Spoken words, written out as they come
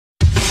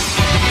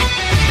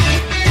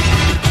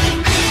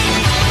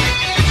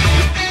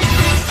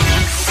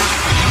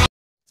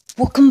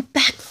Welcome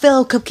back,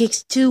 fellow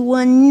cupcakes, to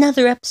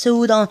another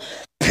episode on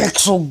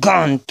Pixel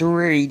Gun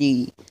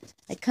 3D.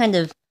 I kind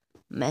of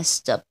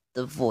messed up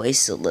the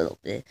voice a little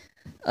bit.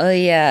 Oh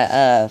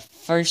yeah,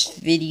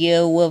 first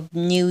video of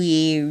New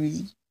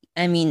Year's.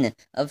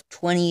 Of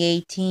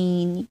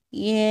 2018.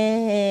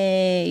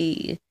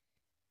 Yay!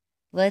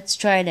 Let's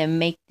try to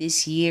make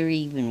this year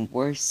even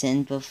worse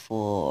than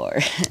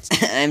before.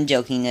 I'm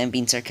joking, I'm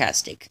being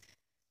sarcastic.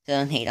 So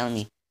don't hate on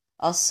me.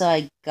 Also,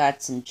 I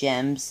got some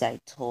gems I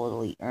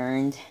totally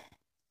earned.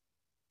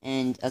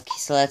 And, okay,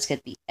 so let's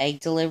get the egg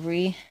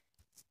delivery.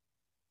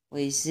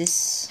 Wait, is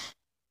this?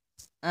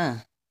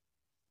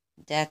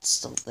 That's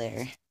still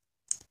there.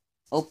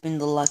 Open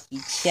the lucky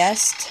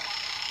chest.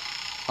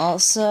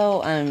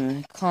 Also,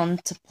 I'm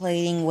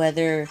contemplating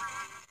whether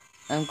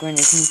I'm going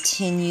to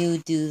continue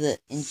do the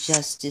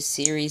Injustice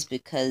series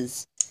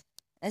because,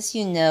 as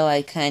you know,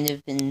 I kind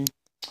of been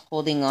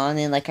holding on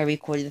and, I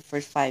recorded the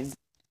first 5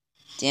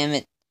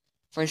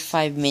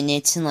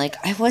 minutes and,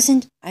 I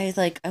wasn't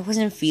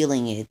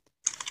feeling it.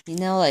 You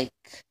know, I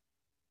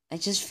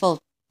just felt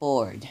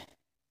bored.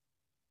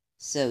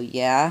 So,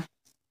 yeah.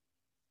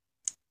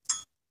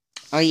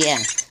 Oh, yeah.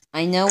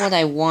 I know what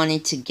I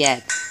wanted to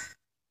get.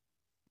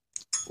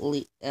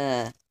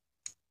 Where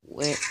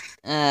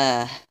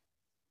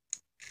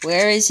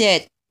is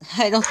it?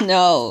 I don't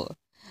know.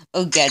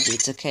 Oh,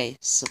 gadgets, okay.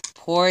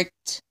 Support.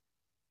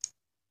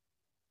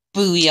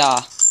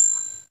 Booyah.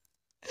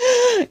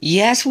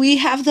 Yes, we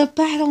have the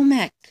battle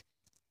mech.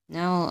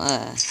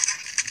 Now,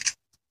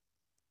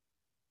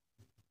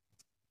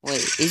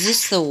 wait, is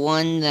this the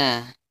one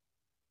that...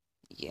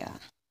 Yeah.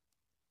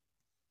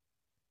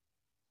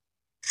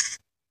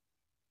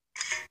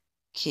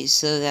 Okay,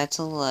 so that's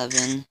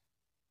 11.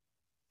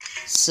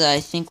 So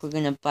I think we're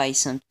gonna buy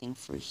something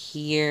for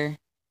here.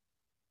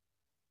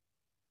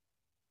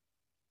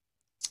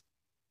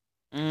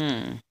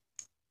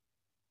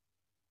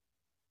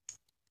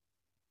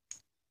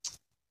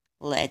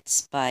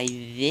 Let's buy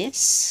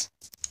this.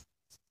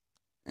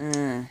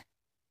 Or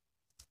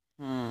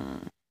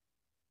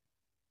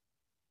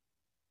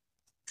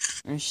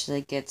should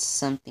I get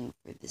something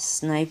for the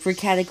sniper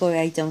category?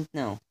 I don't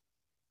know.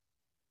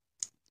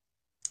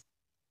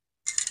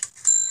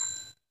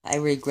 I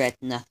regret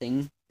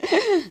nothing.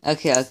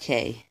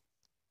 Okay.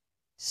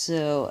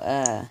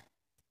 So,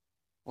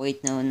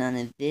 wait, no, none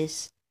of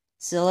this.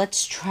 So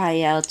let's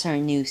try out our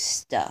new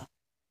stuff.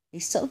 They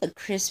sell the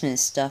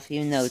Christmas stuff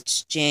even though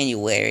it's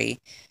January.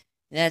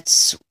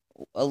 That's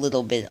a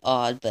little bit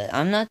odd, but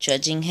I'm not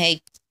judging.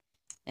 Hey,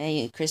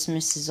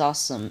 Christmas is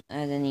awesome.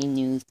 Add any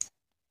new...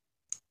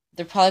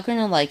 They're probably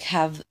gonna,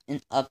 have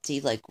an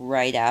update,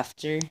 right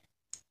after.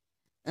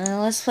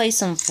 Let's play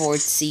some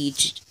Fort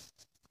Siege.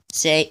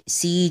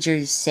 Siege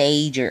or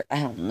Sage or...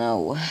 I don't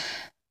know.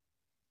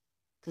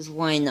 Because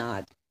why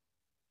not?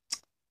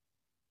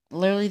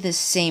 Literally the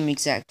same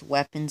exact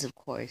weapons, of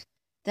course.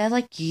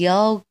 That,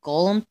 yellow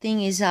golem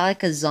thing, is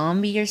that, a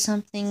zombie or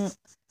something?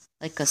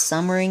 Like a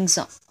submarine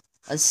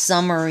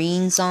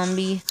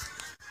zombie?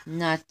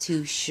 Not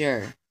too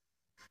sure.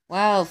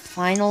 Wow,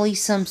 finally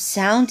some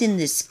sound in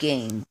this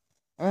game.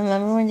 I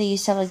remember when they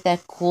used to have,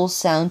 that cool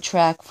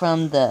soundtrack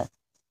from the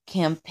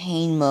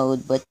campaign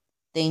mode, but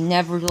they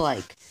never,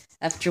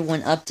 after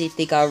one update,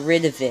 they got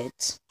rid of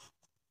it.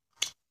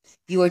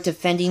 You are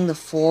defending the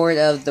fort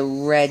of the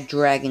Red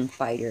Dragon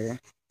Fighter.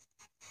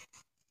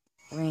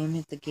 Ram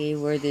hit the gate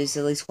where there's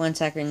at least one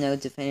attacker node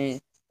defending.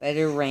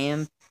 Better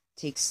Ram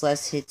takes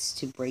less hits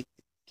to break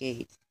the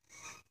gate.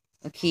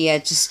 Okay, yeah,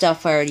 just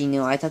stuff I already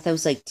knew. I thought that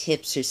was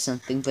tips or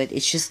something, but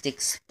it's just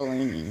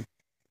explaining.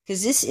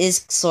 Because this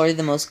is sort of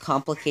the most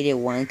complicated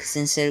one, because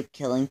instead of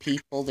killing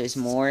people, there's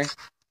more.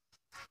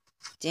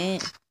 Damn.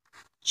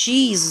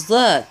 Jeez,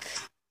 look.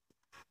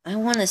 I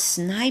want to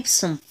snipe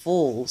some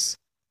fools.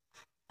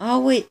 Oh,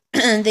 wait.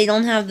 They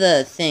don't have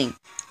the thing.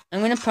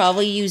 I'm going to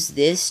probably use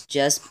this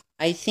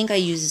I think I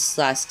used this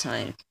last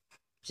time.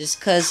 Just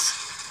because...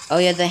 Oh,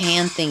 yeah, the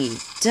hand thingy.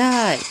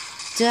 Die!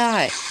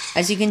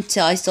 As you can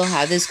tell, I still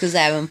have this because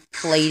I haven't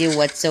played it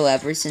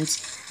whatsoever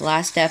since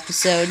last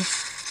episode.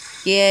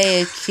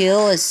 Yay, a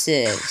kill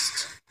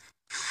assist.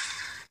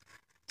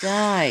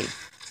 Die.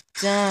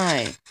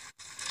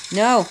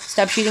 No,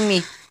 stop shooting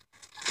me.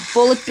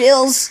 Bullet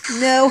bills,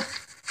 no.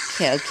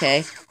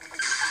 Okay.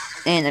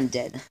 And I'm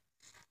dead.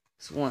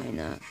 So why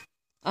not?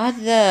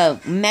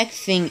 The mech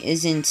thing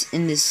isn't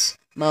in this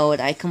mode.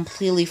 I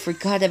completely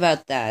forgot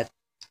about that.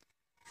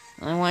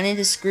 I wanted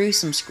to screw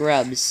some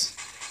scrubs.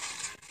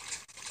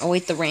 Oh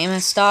wait, the ram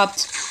has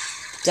stopped.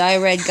 Die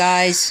red,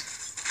 guys.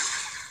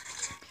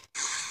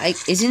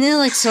 Isn't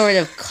it sort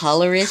of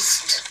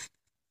colorist?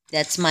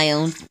 That's my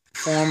own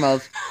form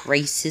of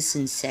racist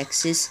and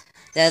sexist.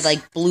 That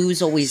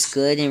blue's always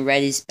good and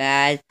red is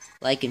bad.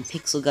 Like in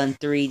Pixel Gun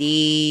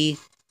 3D,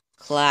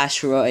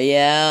 Clash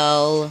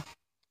Royale,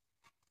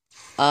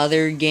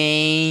 other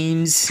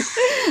games.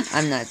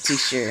 I'm not too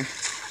sure.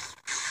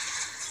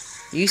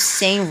 You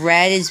saying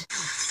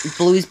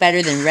blue's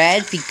better than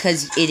red?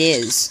 Because it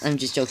is. I'm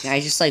just joking. I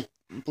just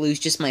blue's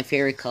just my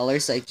favorite color,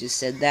 so I just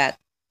said that.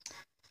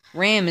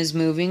 Ram is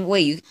moving.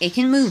 Wait, it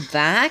can move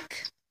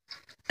back?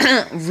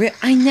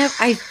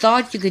 I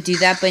thought you could do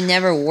that, but it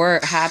never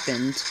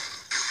happened.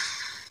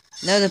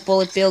 No, the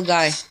bullet bill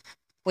guy.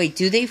 Wait,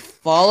 do they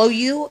follow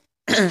you?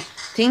 I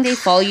think they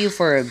follow you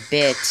for a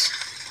bit.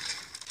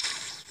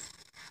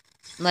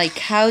 Like,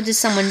 how does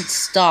someone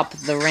stop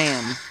the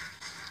ram?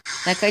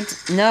 That guy,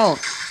 no.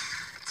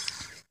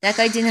 That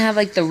guy didn't have,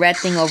 like, the red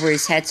thing over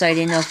his head, so I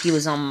didn't know if he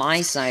was on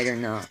my side or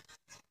not.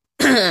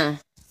 I'm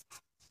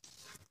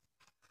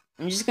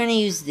just gonna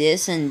use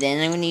this, and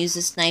then I'm gonna use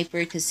the sniper,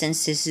 because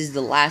since this is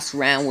the last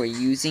round we're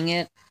using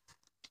it.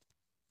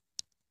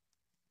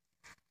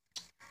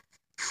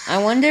 I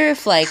wonder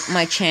if, like,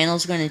 my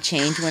channel's gonna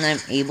change when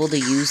I'm able to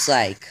use,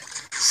 like,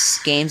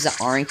 games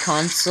that aren't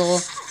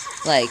console.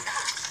 Like,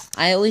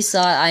 I always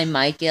thought I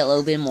might get a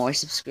little bit more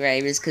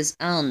subscribers, because,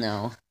 I don't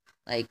know.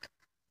 Like,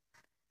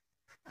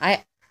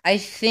 I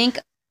think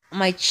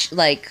my,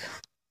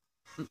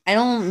 I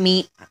don't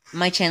mean,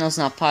 my channel's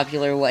not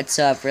popular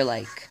whatsoever,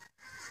 like,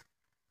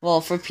 well,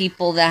 for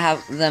people that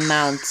have the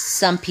amount,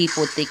 some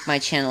people would think my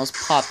channel's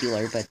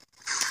popular, but,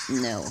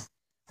 no.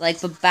 Like,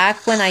 but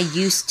back when I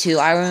used to,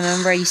 I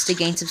remember I used to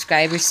gain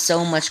subscribers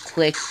so much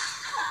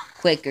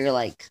quicker,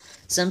 like,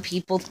 some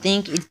people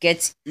think it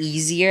gets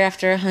easier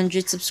after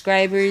 100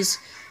 subscribers,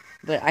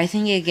 but I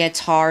think it gets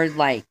hard,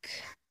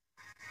 like,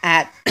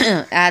 at,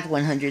 at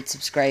 100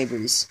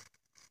 subscribers.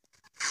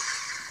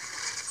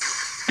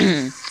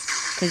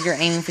 Because you're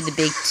aiming for the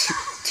big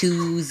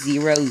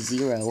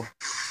 200.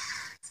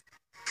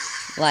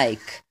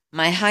 Like,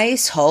 my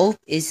highest hope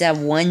is that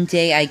one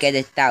day I get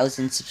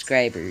 1,000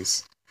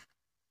 subscribers.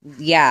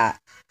 Yeah,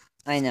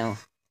 I know.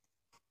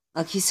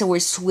 Okay, so we're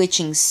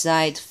switching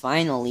sides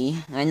finally.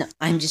 I know,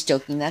 I'm just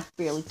joking, that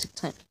barely took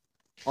time.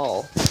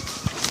 Oh.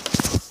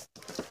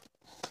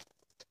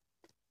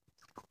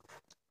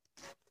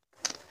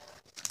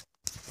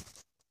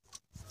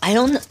 I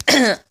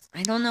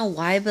don't know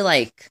why, but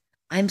like,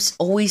 I'm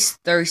always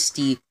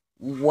thirsty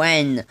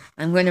when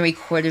I'm going to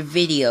record a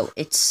video.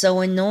 It's so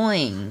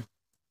annoying.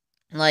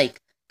 Like,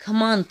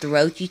 come on,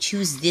 Throat, you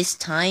choose this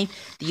time?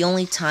 The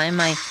only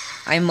time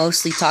I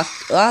mostly talk.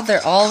 Oh,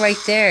 they're all right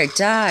there.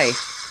 Die.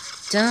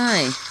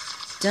 Die.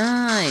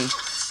 Die.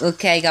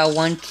 Okay, I got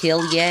one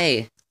kill,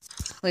 yay.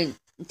 Wait,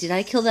 did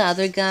I kill the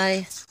other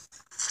guy?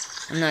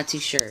 I'm not too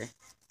sure.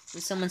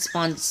 Did someone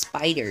spawn a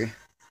spider?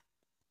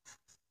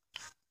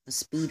 A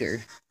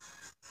spooter.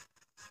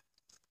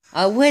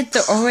 Wait,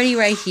 they're already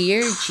right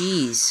here?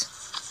 Jeez.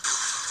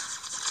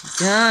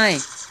 Die.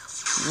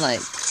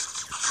 Like,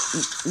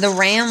 the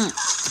ram,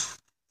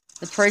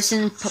 the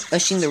person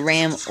pushing the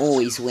ram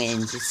always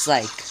wins. It's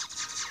like,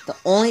 the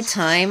only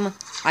time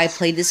I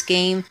played this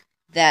game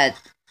that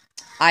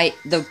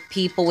the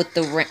people with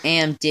the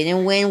ram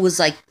didn't win was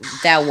like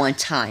that one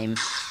time.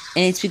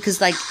 And it's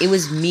because like, it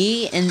was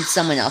me and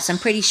someone else. I'm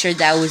pretty sure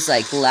that was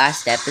like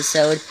last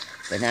episode,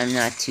 but I'm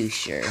not too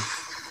sure.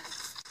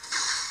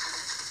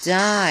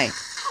 Die.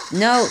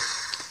 No.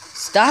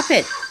 Stop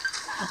it.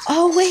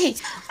 Oh,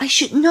 wait. I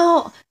should...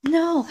 No.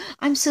 No.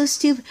 I'm so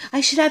stupid.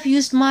 I should have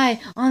used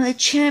on the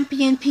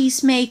champion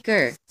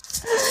peacemaker.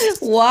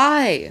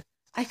 Why?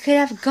 I could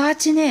have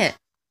gotten it.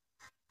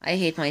 I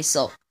hate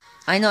myself.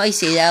 I know I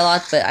say that a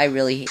lot, but I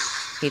really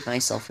hate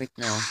myself right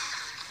now.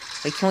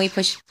 Wait, can we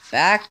push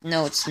back?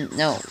 No,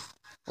 no.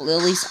 Well,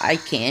 at least I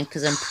can,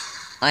 because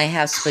I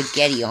have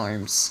spaghetti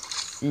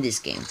arms in this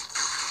game.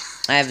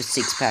 I have a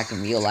six-pack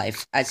in real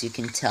life, as you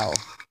can tell.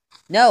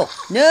 No!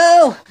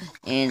 No!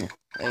 And,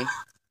 wait,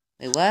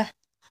 what?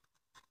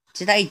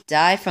 Did I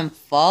die from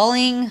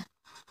falling?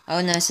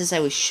 Oh no, it says I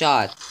was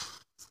shot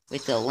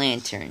with the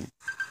lantern.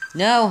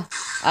 No!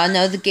 Oh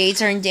no, the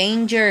gates are in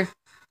danger!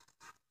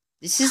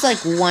 This is like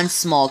one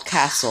small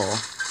castle.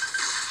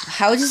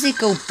 How does it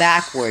go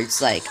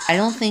backwards? Like, I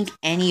don't think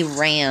any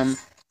ram,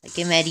 like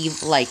in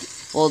medieval, like,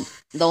 well,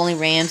 the only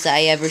rams that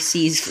I ever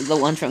see is the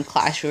one from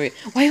Clash Royale.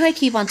 Why do I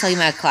keep on talking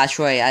about Clash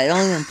Royale? I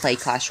don't even play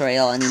Clash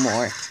Royale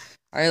anymore.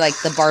 Or like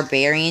the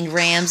barbarian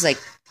rams, like,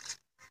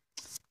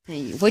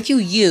 what you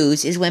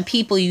use is when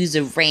people use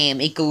a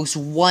ram, it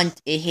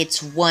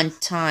hits one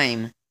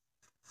time.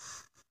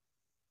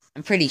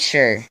 I'm pretty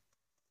sure.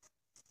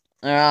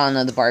 Or I don't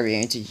know, the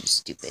barbarians are just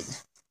stupid.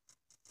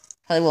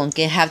 Probably won't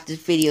get half this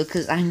video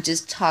because I'm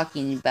just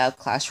talking about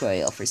Clash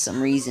Royale for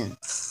some reason.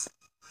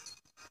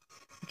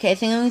 Okay, I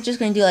think I'm just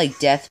gonna do like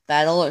death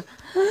battle or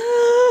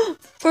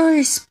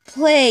first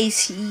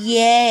place,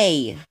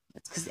 yay!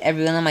 That's because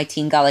everyone on my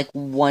team got like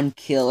 1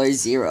 kill or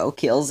 0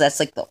 kills. That's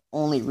like the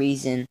only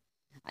reason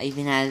I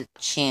even had a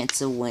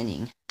chance of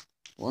winning.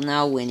 Well,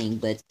 not winning,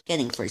 but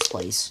getting first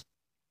place.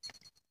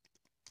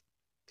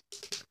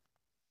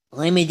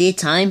 Limited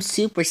time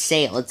super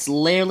sale. It's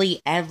literally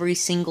every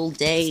single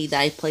day that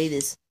I play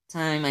this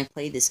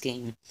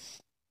game.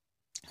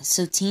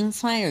 So team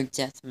fight or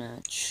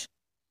deathmatch?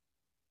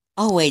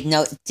 Oh wait,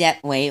 no,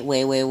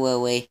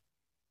 wait.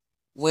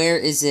 Where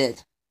is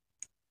it?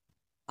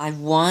 I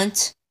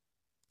want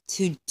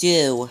to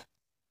do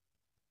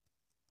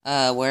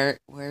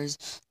where's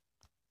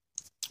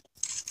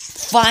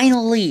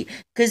finally!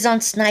 Because on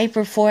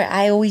Sniper 4,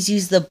 I always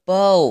use the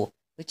bow,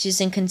 which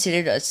isn't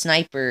considered a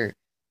sniper.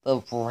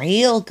 But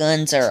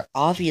railguns are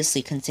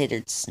obviously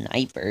considered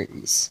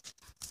snipers.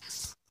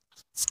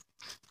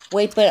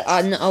 Wait, but,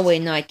 no, oh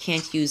wait, no, I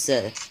can't use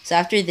the... So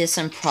after this,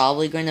 I'm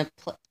probably gonna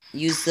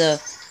use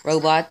the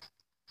robot.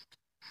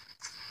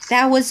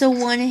 That was a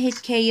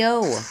one-hit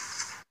KO.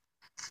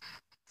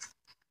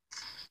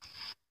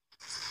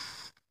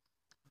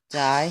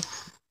 Die.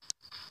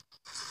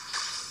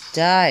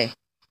 Die.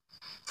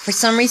 For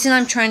some reason,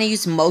 I'm trying to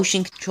use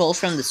motion controls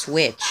from the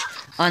Switch.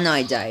 Oh no,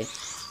 I died.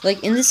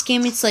 Like, in this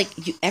game, it's like,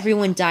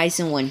 everyone dies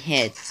in one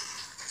hit.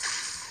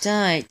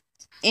 Die.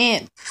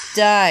 And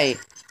die.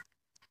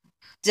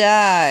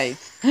 Die.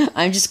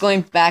 I'm just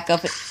going back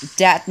up.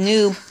 Dat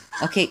noob.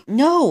 Okay,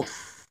 no!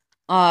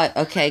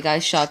 Okay, I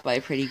got shot by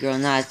a pretty girl.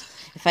 Not.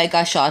 If I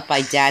got shot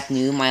by Dat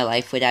noob, my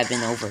life would have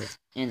been over.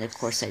 And of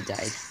course, I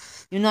died.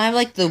 You know, I have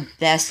like the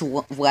best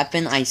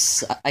weapon. I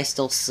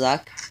still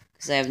suck.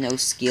 Because I have no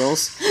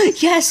skills.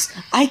 Yes!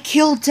 I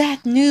killed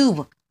that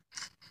noob!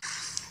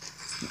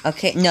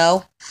 Okay,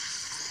 no.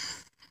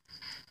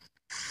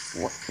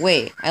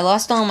 Wait, I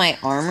lost all my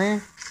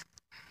armor?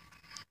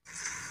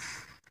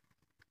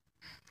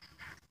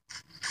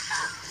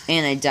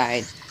 And I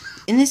died.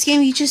 In this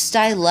game, you just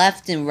die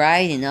left and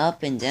right and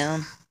up and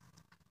down.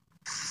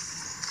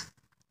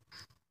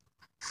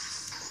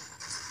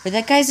 But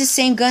that guy's the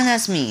same gun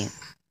as me.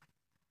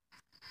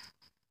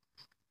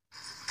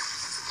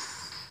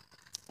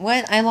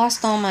 What? I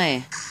lost all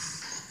my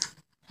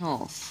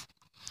health.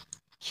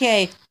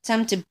 Okay,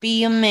 time to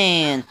be a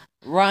man.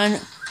 Run,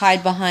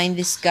 hide behind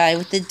this guy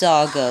with the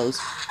doggos.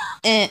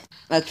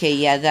 Okay,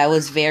 yeah, that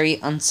was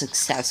very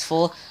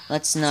unsuccessful.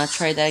 Let's not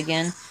try that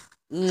again.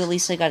 Ooh, at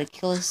least I got a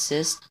kill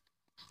assist.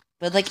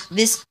 But, like,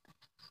 this...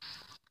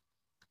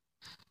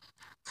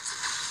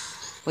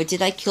 Wait,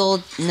 did I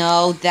kill...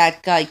 No,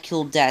 that guy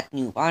killed that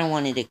noob. I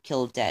wanted to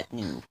kill that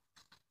noob.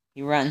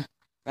 You run.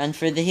 Run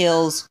for the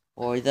hills.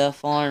 Or the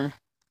farm.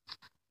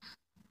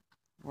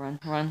 Run,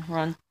 run,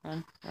 run,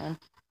 run, run.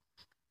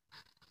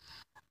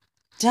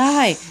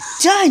 Die!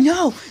 Die!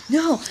 No!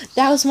 No!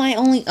 That was my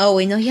only... Oh,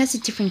 wait, no, he has a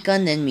different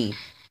gun than me.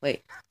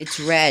 Wait, it's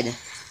red.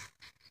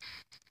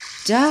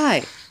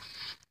 Die!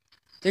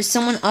 There's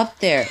someone up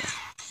there.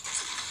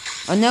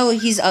 Oh, no,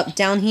 he's up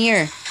down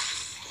here.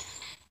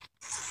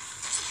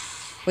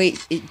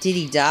 Wait, did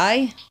he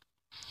die?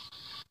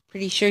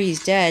 Pretty sure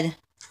he's dead.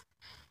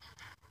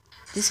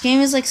 This game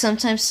is, like,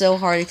 sometimes so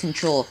hard to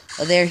control.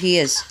 Oh, there he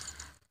is.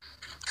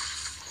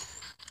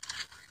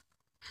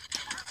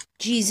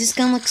 Jeez, this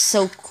gun looks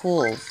so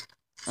cool.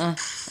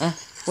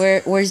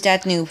 Where's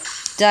that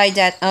noob? Die,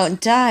 dat, oh,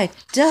 die,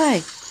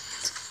 die!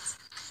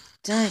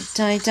 Die,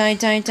 die, die,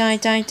 die, die,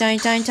 die, die,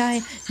 die,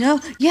 die. No,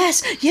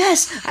 yes,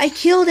 yes, I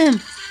killed him!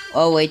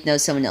 Oh, wait, no,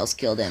 someone else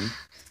killed him.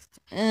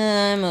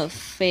 I'm a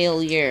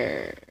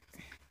failure.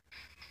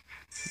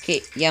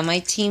 Okay, yeah, my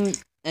team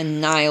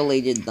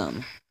annihilated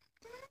them.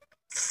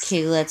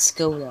 Okay, let's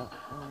go.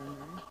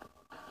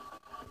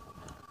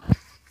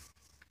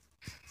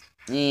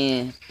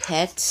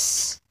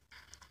 Pets.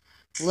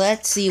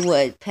 Let's see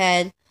what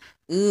pet.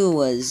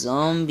 Ooh, a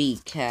zombie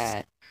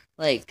cat.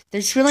 Like,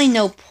 there's really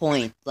no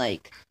point.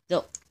 Like,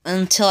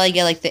 until I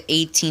get like the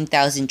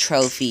 18,000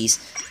 trophies,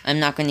 I'm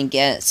not gonna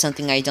get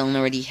something I don't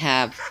already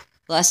have.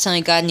 Last time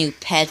I got a new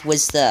pet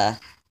was the...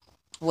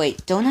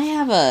 Wait, don't I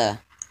have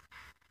a...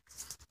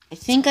 I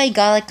think I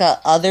got like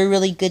a other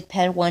really good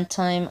pet one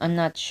time. I'm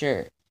not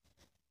sure.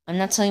 I'm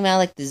not talking about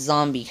like the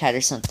zombie cat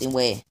or something.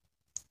 Wait.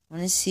 I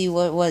want to see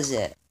what was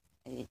it.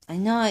 I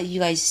know you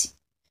guys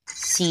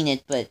seen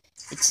it, but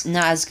it's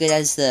not as good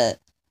as the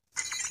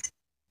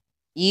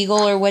eagle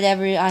or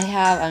whatever I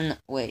have.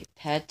 Wait,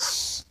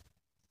 pets.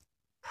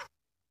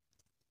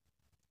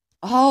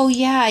 Oh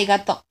yeah, I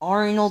got the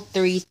Arnold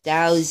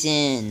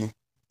 3000.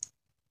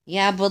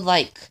 Yeah, but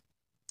like,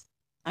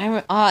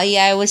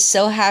 I was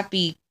so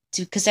happy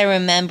because I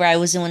remember I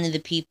wasn't one of the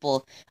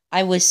people.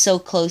 I was so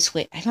close.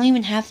 Wait, I don't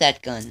even have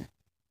that gun.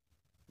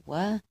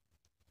 What?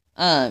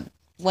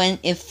 When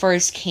it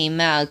first came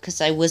out, because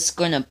I was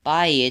gonna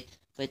buy it,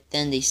 but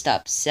then they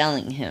stopped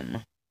selling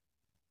him.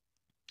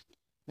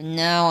 But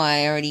now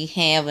I already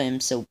have him,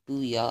 so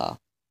booyah.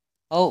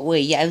 Oh,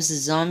 wait, yeah, it was a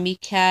zombie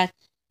cat,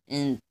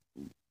 and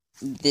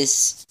the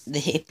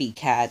hippie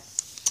cat.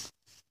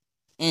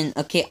 And,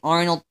 okay,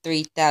 Arnold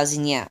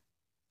 3000, yeah.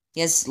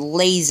 He has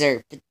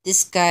laser, but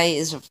this guy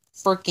is a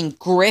freaking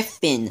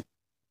griffin.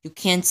 You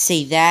can't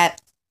say that,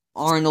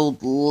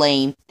 Arnold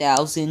Lame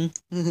 1000.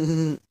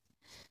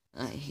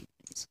 I hate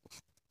this.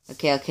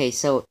 Okay,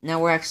 so now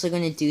we're actually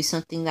going to do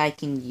something that I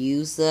can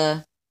use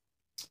the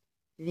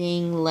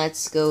thing.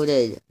 Let's go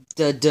to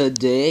the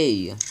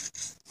day.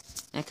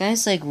 That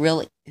guy's like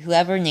really,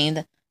 whoever named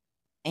the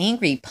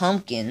Angry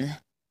Pumpkin.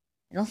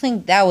 I don't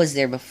think that was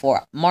there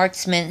before.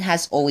 Marksman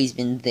has always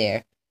been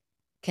there.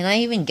 Can I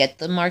even get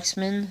the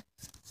Marksman?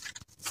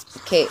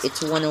 Okay,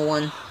 it's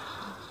 101.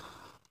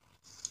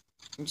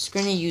 I'm just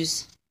going to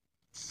use...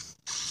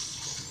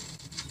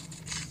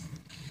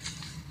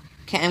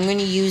 Okay, I'm going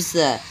to use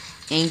the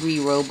angry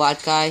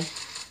robot guy.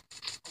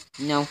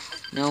 No,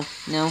 no,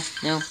 no,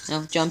 no,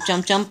 no. Jump,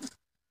 jump, jump.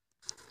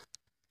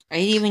 I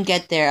didn't even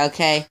get there,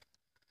 okay?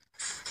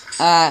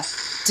 Die,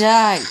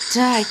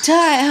 die,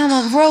 die. I'm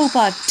a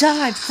robot.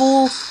 Die,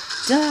 fool.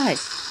 Die,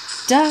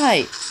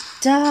 die,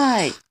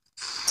 die,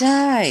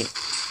 die,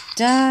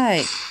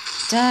 die,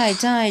 die,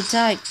 die,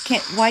 die.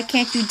 Why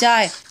can't you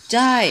die?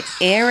 Die,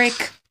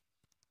 Eric.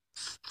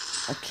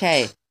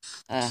 Okay.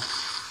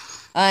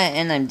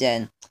 And I'm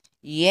dead.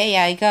 Yay,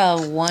 I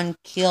got 1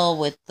 kill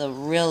with the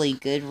really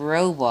good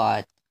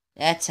robot.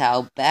 That's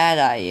how bad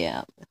I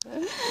am.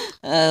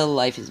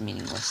 Life is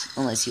meaningless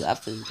unless you have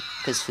food,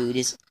 because food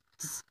is...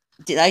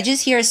 Did I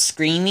just hear a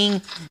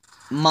screaming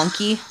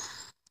monkey?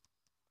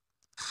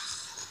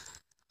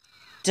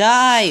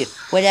 Die!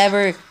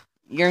 Whatever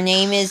your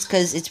name is,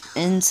 because it's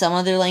in some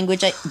other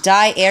language.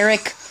 Die,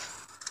 Eric!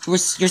 You're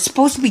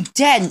supposed to be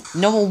dead!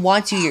 No one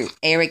wants you here,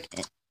 Eric.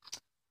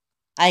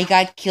 I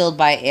got killed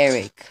by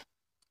Eric.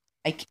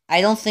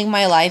 I don't think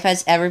my life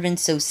has ever been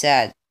so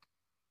sad.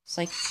 It's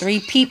like 3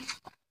 people.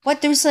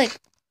 What? There's like...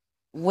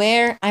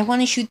 Where? I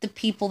want to shoot the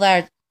people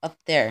that are up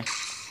there.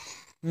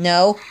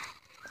 No.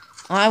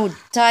 I would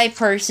die,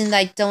 person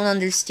that don't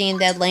understand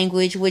that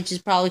language, which is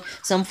probably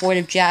some form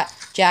of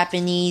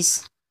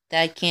Japanese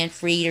that I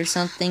can't read or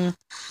something.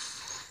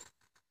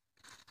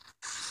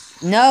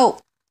 No!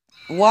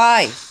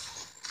 Why?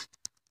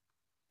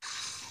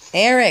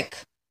 Eric!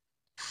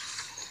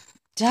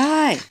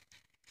 Die!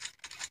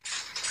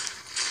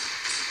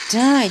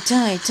 Die,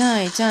 die,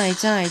 die, die,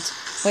 die.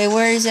 Wait,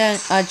 where is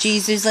that? Oh,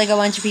 jeez, there's like a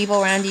bunch of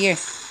people around here.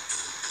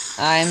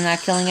 I'm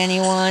not killing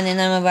anyone,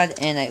 and I'm about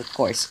to... And of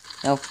course.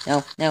 No,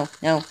 no, no,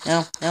 no,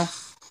 no, no.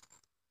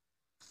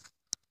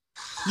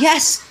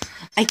 Yes!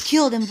 I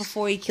killed him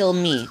before he killed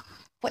me.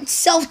 What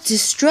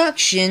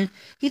self-destruction?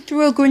 He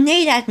threw a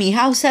grenade at me.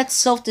 How's that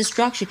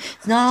self-destruction?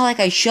 It's not like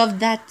I shoved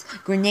that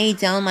grenade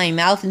down my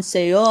mouth and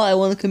say, oh, I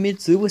want to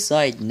commit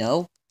suicide.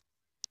 No.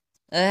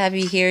 Have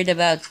you heard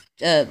about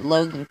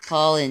Logan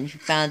Paul and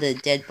found a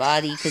dead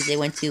body because they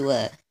went to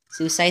a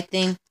suicide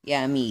thing?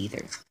 Yeah, me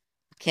either.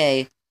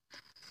 Okay.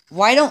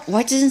 Why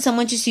doesn't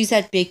someone just use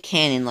that big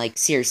cannon? Like,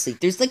 seriously.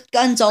 There's like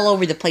guns all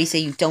over the place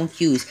that you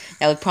don't use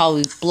that would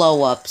probably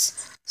blow up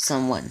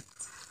someone.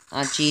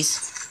 Oh,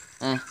 jeez.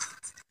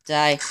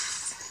 Die.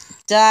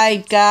 Die,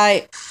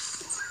 guy.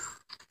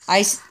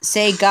 I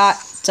say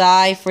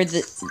die for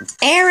the...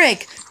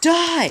 Eric!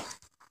 Die!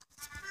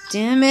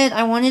 Damn it,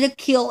 I wanted to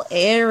kill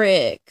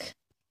Eric.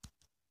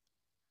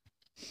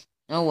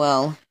 Oh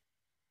well.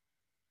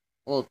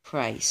 Old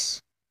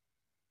price.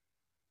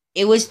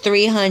 It was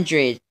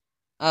 300.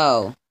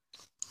 Oh.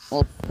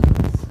 Well,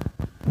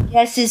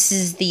 guess this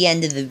is the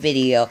end of the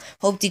video.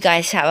 Hope you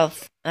guys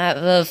have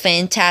a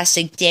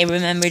fantastic day.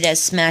 Remember to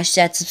smash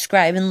that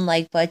subscribe and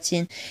like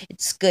button.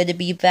 It's good to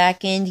be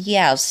back, and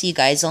yeah, I'll see you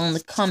guys all in the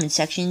comment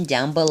section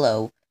down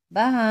below.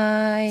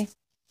 Bye.